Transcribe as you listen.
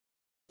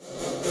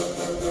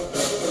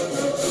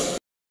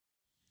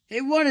Hey,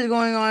 what is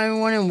going on,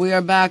 everyone, and we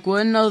are back with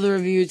another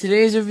review.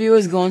 Today's review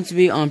is going to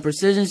be on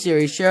Precision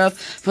Series Sheriff.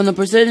 From the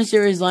Precision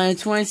Series line in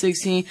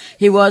 2016,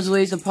 he was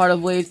released a part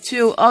of Wave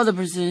 2 of the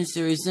Precision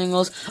Series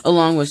singles,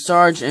 along with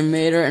Sarge and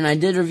Mater, and I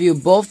did review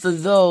both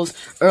of those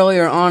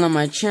earlier on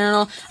my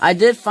channel. I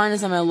did find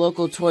this at my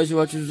local Toys R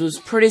Us, which was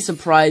pretty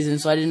surprising,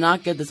 so I did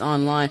not get this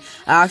online.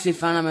 I actually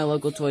found it at my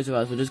local Toys R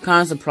Us, which is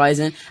kind of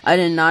surprising. I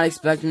did not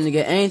expect him to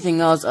get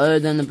anything else other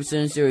than the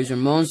Precision Series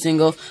Ramon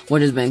single,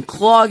 which has been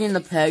clogging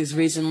the pegs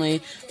recently.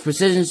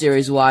 Precision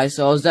Series wise,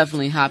 so I was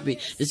definitely happy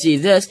to see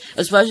this,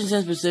 especially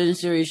since Precision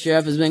Series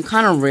Sheriff has been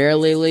kind of rare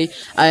lately.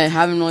 I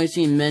haven't really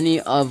seen many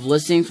of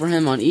listing for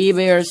him on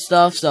eBay or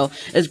stuff, so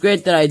it's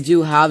great that I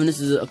do have, and this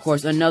is of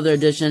course another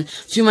addition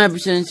to my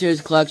Precision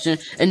Series collection,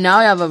 and now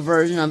I have a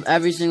version of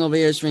every single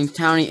Raider Springs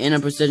Townie in a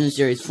Precision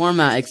Series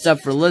format,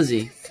 except for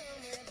Lizzie.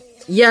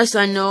 Yes,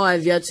 I know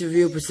I've yet to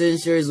review Precision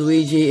Series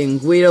Luigi and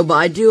Guido, but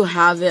I do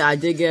have it. I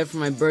did get it for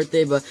my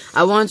birthday, but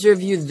I wanted to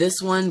review this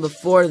one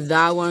before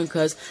that one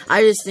because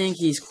I just think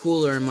he's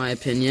cooler in my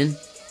opinion.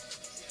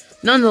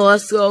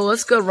 Nonetheless,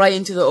 let's go right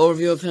into the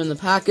overview of him in the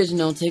package, and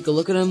then take a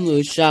look at him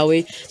loose, shall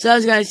we? So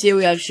as you guys see,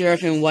 we have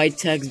Sheriff in white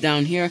text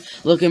down here,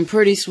 looking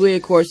pretty sweet.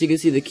 Of course, you can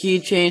see the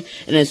keychain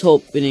and his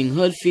opening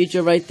hood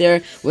feature right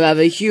there. We have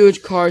a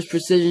huge Cars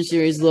Precision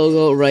Series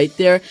logo right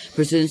there.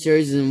 Precision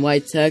Series is in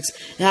white text.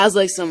 It has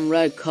like some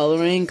red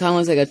coloring, kind of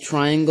looks like a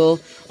triangle,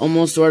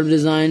 almost sort of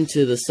design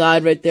to the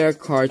side right there.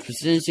 Cars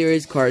Precision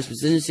Series, Cars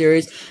Precision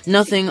Series.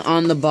 Nothing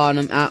on the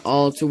bottom at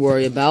all to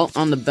worry about.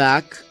 On the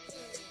back,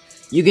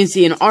 you can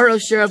see an art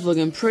of Sheriff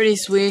looking pretty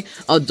sweet,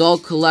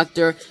 adult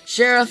collector,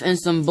 Sheriff, and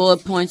some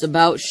bullet points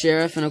about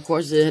Sheriff, and of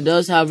course it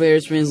does have Raider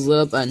Springs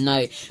lit up at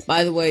night.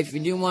 By the way, if you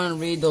do want to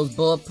read those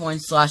bullet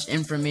points /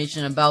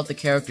 information about the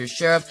character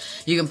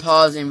Sheriff, you can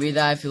pause and read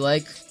that if you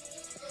like.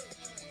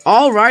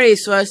 Alrighty,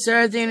 so I said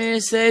everything I need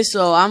to say,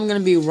 so I'm going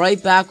to be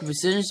right back with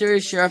Precision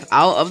Series Sheriff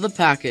out of the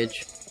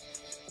package.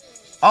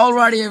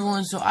 Alrighty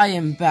everyone, so I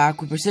am back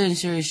with Precision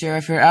Series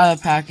Sheriff here out of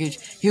the package.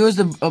 He was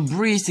a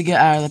breeze to get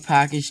out of the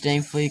package,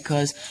 thankfully,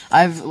 because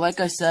like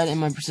I said in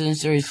my Precision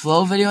Series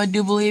Flow video, I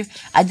do believe,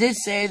 I did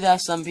say that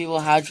some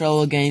people had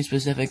trouble getting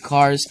specific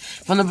cars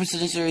from the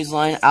Precision Series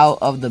line out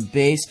of the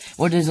base,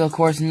 which is of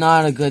course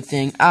not a good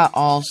thing at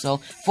all. So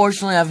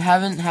fortunately, I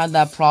haven't had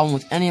that problem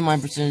with any of my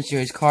Precision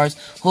Series cars.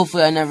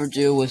 Hopefully I never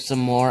do with some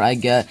more I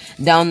get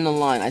down the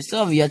line. I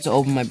still have yet to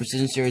open my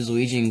Precision Series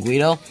Luigi and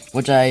Guido,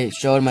 which I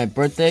showed in my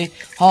birthday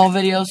haul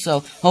video, so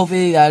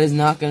hopefully that is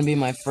not going to be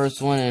my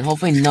first one, and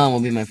hopefully none will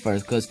be my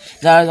first, because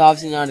that is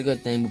obviously not a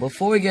good thing. But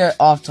before we get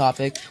off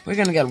topic, we're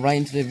going to get right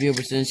into the review of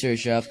Precision Series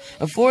Sheriff.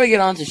 Before we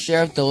get on to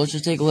Sheriff though, let's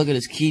just take a look at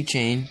his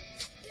keychain.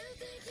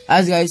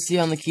 As you guys see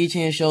on the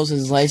keychain, it shows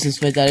his license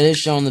plate that it is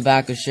shown on the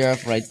back of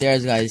Sheriff right there.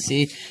 As you guys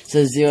see, it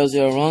says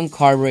 001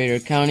 Carburetor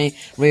County,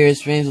 Raider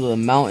Springs with a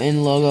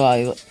mountain logo.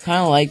 I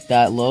kind of like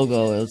that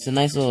logo. It's a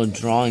nice little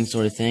drawing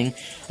sort of thing.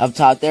 Up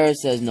top there, it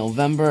says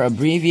November,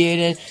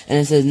 abbreviated, and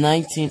it says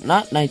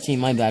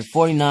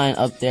 49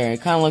 up there.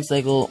 It kind of looks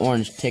like a little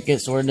orange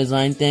ticket sort of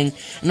design thing,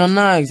 and I'm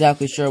not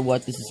exactly sure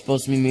what this is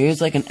supposed to mean. Maybe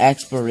it's like an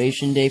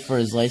expiration date for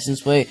his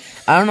license plate.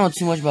 I don't know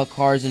too much about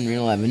cars in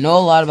real life. I know a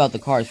lot about the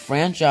Cars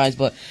franchise,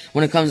 but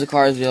when it comes to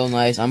cars real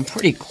nice, I'm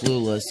pretty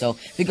clueless. So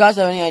if you guys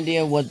have any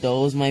idea what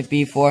those might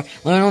be for,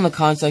 let me know in the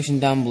comment section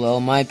down below.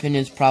 My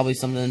opinion is probably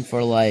something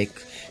for like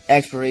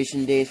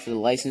expiration dates for the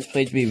license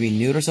plate to be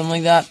renewed or something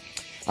like that.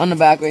 On the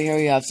back right here,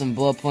 you have some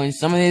bullet points.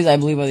 Some of these, I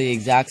believe, are the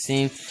exact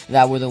same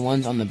that were the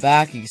ones on the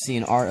back. You can see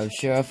an art of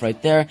Sheriff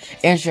right there,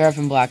 and Sheriff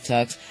in black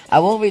text. I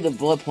will read the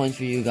bullet points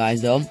for you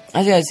guys, though.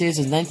 As you guys see, it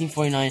says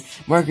 1949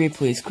 Mercury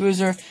Police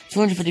Cruiser,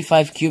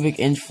 255 cubic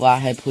inch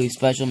flathead police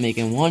special,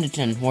 making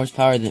 110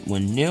 horsepower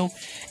when new,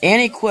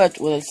 and equipped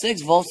with a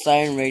 6-volt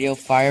siren radio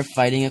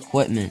firefighting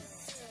equipment.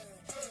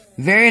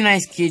 Very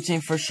nice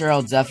keychain for sure.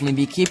 I'll definitely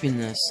be keeping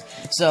this.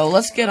 So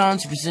let's get on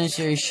to Precision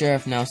Series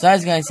Sheriff now. So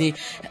as you guys see,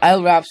 I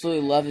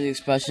absolutely love his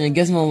expression. It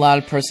gives him a lot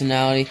of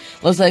personality.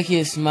 Looks like he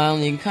is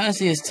smiling. You can kind of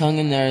see his tongue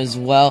in there as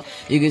well.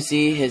 You can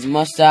see his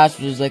mustache,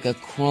 which is like a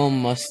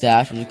chrome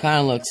mustache, which kind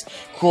of looks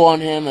cool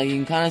on him. Like you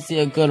can kind of see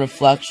a good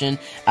reflection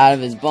out of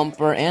his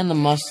bumper and the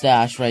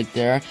mustache right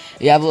there.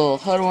 You have a little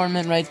hood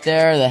ornament right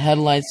there. The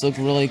headlights look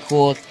really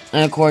cool.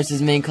 And of course,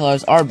 his main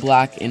colors are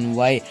black and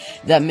white.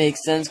 That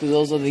makes sense because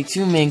those are the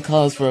two main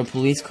colors for a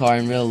police car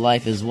in real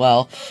life as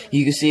well.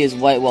 You can see his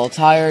white wall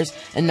tires,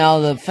 and now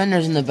the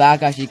fenders in the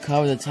back actually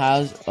cover the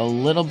tires a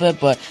little bit,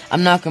 but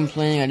I'm not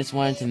complaining. I just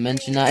wanted to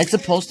mention that. It's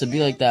supposed to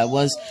be like that. It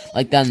was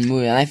like that in the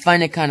movie, and I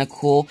find it kind of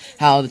cool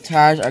how the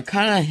tires are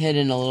kind of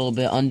hidden a little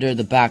bit under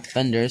the back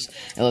fenders.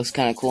 It looks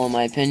kind of cool in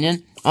my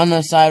opinion. On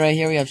the side right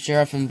here, we have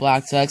Sheriff in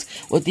black text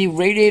with the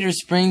Radiator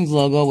Springs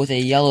logo with a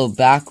yellow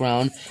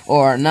background,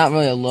 or not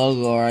really a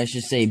logo, or I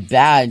should say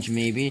badge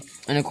maybe.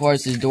 And of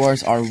course, his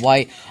doors are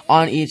white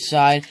on each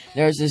side.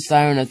 There's his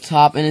siren up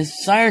top, and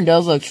his siren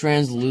does look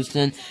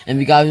translucent. And if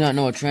you guys do not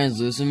know what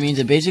translucent means,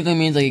 it basically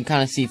means like you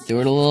kind of see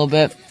through it a little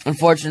bit.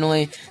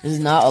 Unfortunately, this is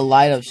not a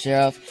light up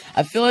Sheriff.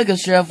 I feel like a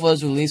Sheriff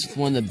was released with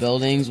one of the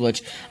buildings,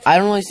 which I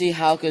don't really see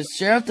how, because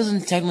Sheriff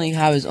doesn't technically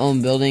have his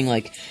own building.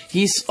 Like,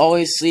 he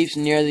always sleeps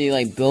near the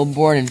like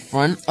billboard in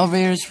front of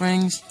Radiator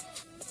Springs.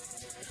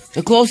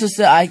 The closest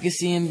that I could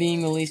see him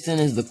being released in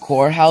is the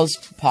courthouse,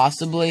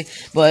 possibly.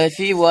 But if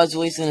he was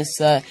released in a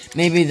set,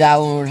 maybe that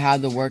one would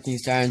have the working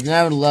sirens. And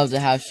I would love to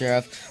have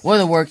Sheriff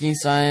with a working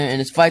siren. And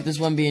despite this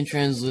one being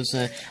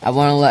translucent, I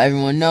want to let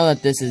everyone know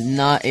that this is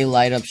not a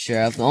light-up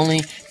Sheriff. The only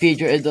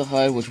feature is the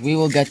hood, which we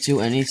will get to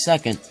in a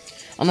second.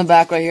 On the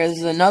back right here, this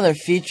is another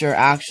feature,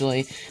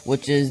 actually,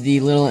 which is the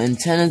little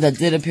antennas that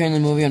did appear in the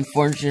movie.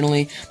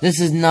 Unfortunately,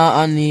 this is not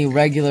on the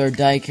regular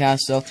diecast,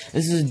 so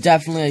this is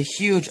definitely a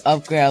huge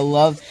upgrade. I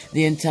love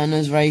the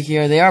antennas right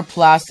here. They are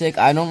plastic.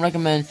 I don't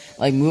recommend,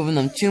 like, moving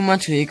them too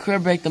much, because you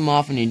could break them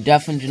off, and you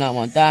definitely do not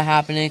want that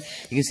happening.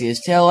 You can see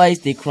his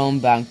taillights, the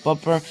chrome back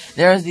bumper.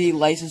 There's the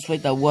license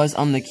plate that was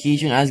on the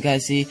keychain, as you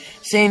guys see.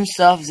 Same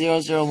stuff,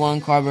 001,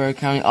 Carburetor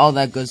County, all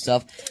that good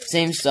stuff.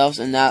 Same stuff,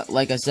 and that,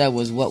 like I said,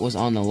 was what was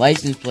on the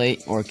license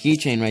plate or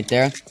keychain right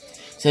there.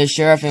 Says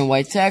Sheriff in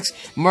white text.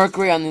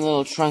 Mercury on the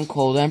little trunk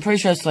holder. I'm pretty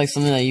sure it's like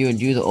something that you would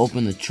do to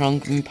open the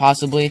trunk,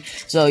 possibly.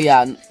 So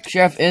yeah,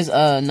 Sheriff is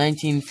a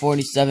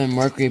 1947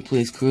 Mercury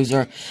police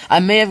cruiser. I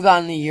may have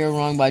gotten the year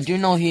wrong, but I do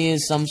know he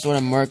is some sort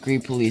of Mercury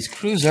police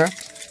cruiser.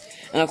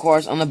 And of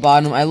course, on the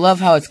bottom, I love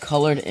how it's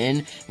colored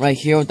in right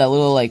here with that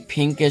little like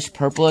pinkish,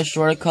 purplish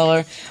sort of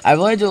color. I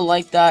really do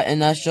like that,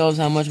 and that shows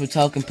how much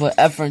Mattel can put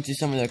effort into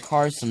some of their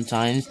cars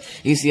sometimes.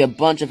 You see a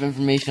bunch of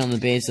information on the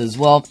base as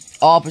well.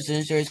 All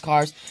Precision Series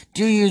cars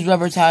do use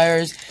rubber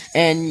tires.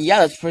 And yeah,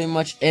 that's pretty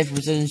much it for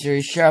Precision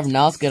Series Sheriff.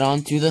 Now let's get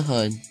on to the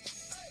hood.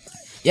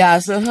 Yeah,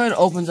 so the hood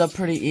opens up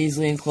pretty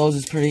easily and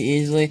closes pretty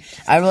easily.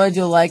 I really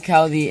do like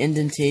how the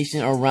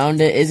indentation around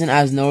it isn't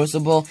as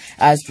noticeable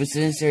as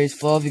Precision Series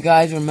Flow. If you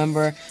guys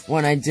remember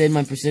when I did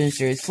my Precision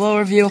Series Flow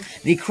review,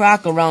 the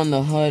crack around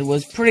the hood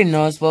was pretty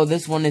noticeable.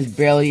 This one is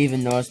barely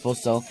even noticeable,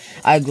 so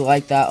I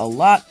like that a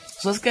lot.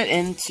 So let's get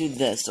into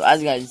this. So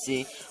as you guys can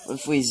see,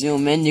 if we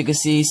zoom in, you can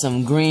see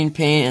some green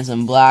paint and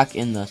some black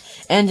in the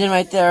engine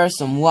right there,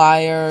 some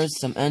wires,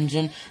 some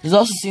engine. There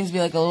also seems to be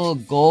like a little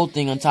gold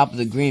thing on top of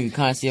the green. You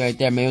kind of see right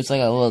there. Maybe it's like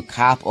a little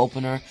cap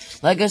opener.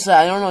 Like I said,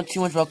 I don't know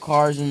too much about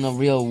cars in the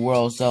real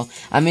world, so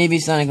I may be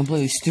sounding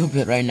completely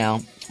stupid right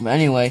now. But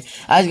anyway,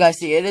 as you guys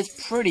see, it is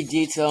pretty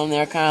detailed in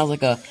there, kind of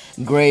like a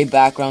gray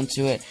background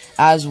to it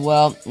as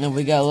well. And if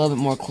we get a little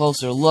bit more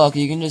closer look,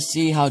 you can just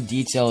see how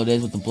detailed it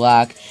is with the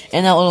black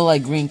and that little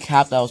like green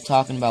cap that I was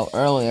talking about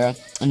earlier.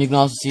 And you can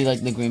also see like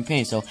the green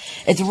paint. So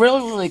it's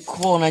really, really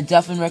cool, and I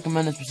definitely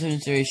recommend this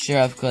Precision Series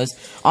Sheriff, because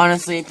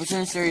honestly,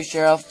 Precision Series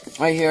Sheriff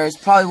right here is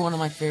probably one of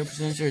my favorite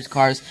Precision Series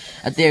cars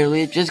that they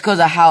released, just because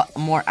of how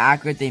more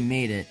accurate they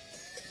made it.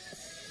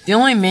 The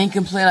only main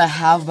complaint I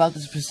have about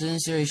this Precision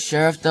Series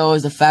Sheriff, though,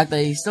 is the fact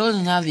that he still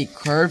doesn't have the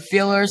curve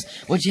feelers,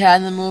 which he had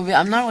in the movie.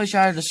 I'm not really sure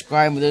how to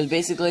describe, but there's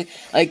basically,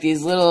 like,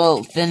 these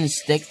little thin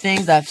stick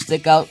things that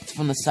stick out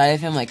from the side of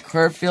him, like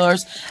curve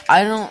feelers.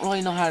 I don't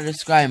really know how to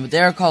describe them, but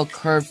they're called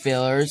curve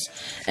feelers.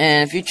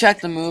 And if you check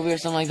the movie or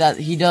something like that,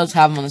 he does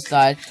have them on the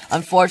side.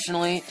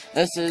 Unfortunately,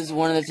 this is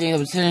one of the things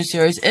the Precision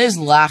Series is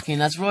lacking.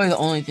 That's really the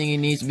only thing he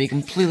needs to be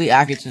completely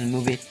accurate to the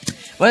movie.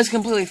 But it's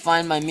completely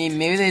fine by me.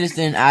 Maybe they just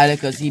didn't add it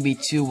because he'd be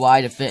too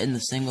wide to fit in the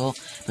single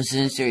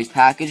Precision Series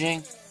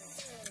packaging.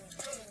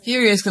 Here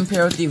he is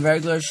compared with the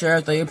regular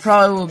Sheriff that you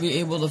probably will be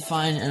able to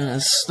find in a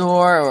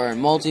store or a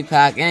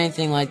multi-pack,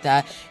 anything like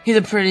that. He's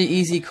a pretty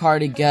easy car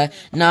to get,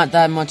 not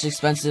that much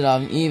expensive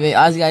on eBay.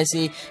 As you guys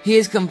see, he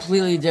is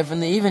completely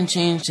different. They even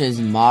changed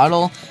his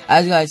model.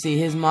 As you guys see,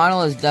 his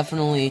model is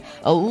definitely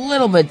a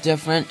little bit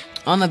different.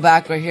 On the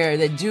back right here,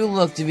 they do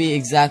look to be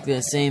exactly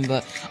the same,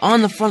 but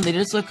on the front, they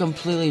just look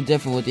completely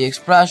different with the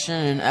expression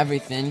and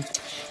everything.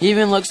 He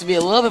even looks to be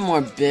a little bit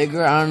more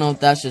bigger. I don't know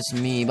if that's just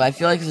me, but I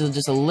feel like he's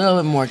just a little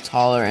bit more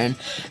taller, and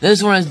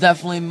this one is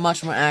definitely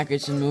much more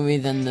accurate to the movie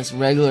than this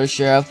regular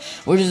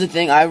Sheriff, which is the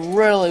thing I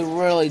really,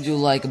 really do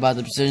like about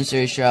the Precision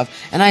Series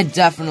Sheriff, and I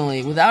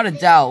definitely, without a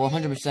doubt,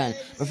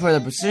 100%, prefer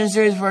the Precision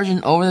Series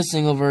version over the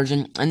single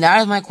version, and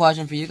that is my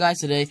question for you guys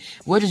today.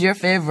 Which is your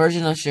favorite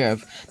version of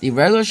Sheriff? The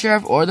regular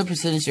Sheriff or the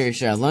Precision Series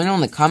Sheriff? Let me know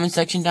in the comment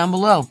section down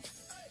below.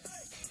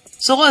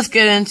 So let's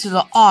get into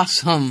the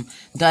awesome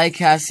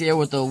diecast here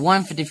with the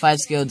 155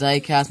 scale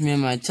diecast me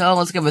and my toe.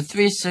 Let's give a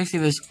 360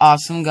 to this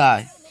awesome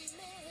guy.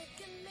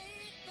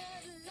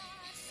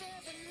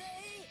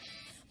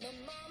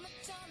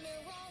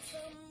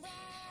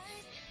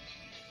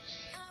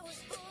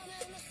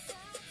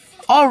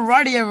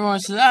 Alrighty everyone,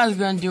 so that is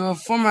going to do it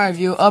for my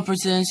review of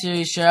Precision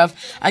Series Sheriff.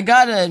 I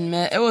gotta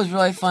admit, it was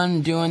really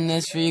fun doing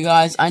this for you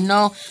guys. I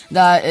know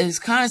that it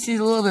kind of seems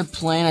a little bit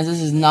plain, as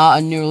this is not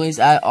a new release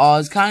at all.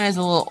 It's kind of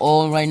a little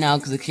old right now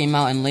because it came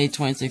out in late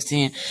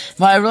 2016.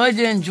 But I really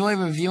did enjoy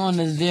reviewing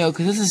this video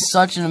because this is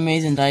such an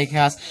amazing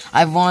diecast.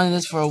 I've wanted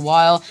this for a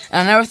while,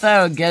 and I never thought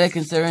I would get it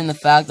considering the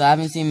fact that I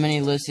haven't seen many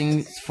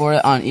listings for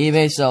it on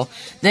eBay. So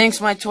thanks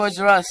my Toys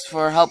R Us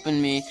for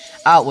helping me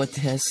out with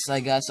this, I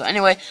guess. So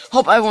anyway,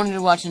 hope everyone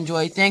did watch and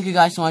enjoy. Thank you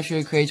guys so much for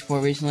your creative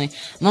support recently.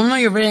 Let me know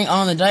your rating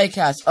on the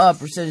diecast of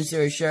Precision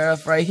Series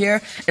Sheriff right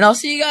here. And I'll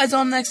see you guys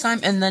all next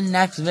time in the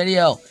next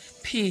video.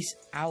 Peace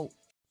out.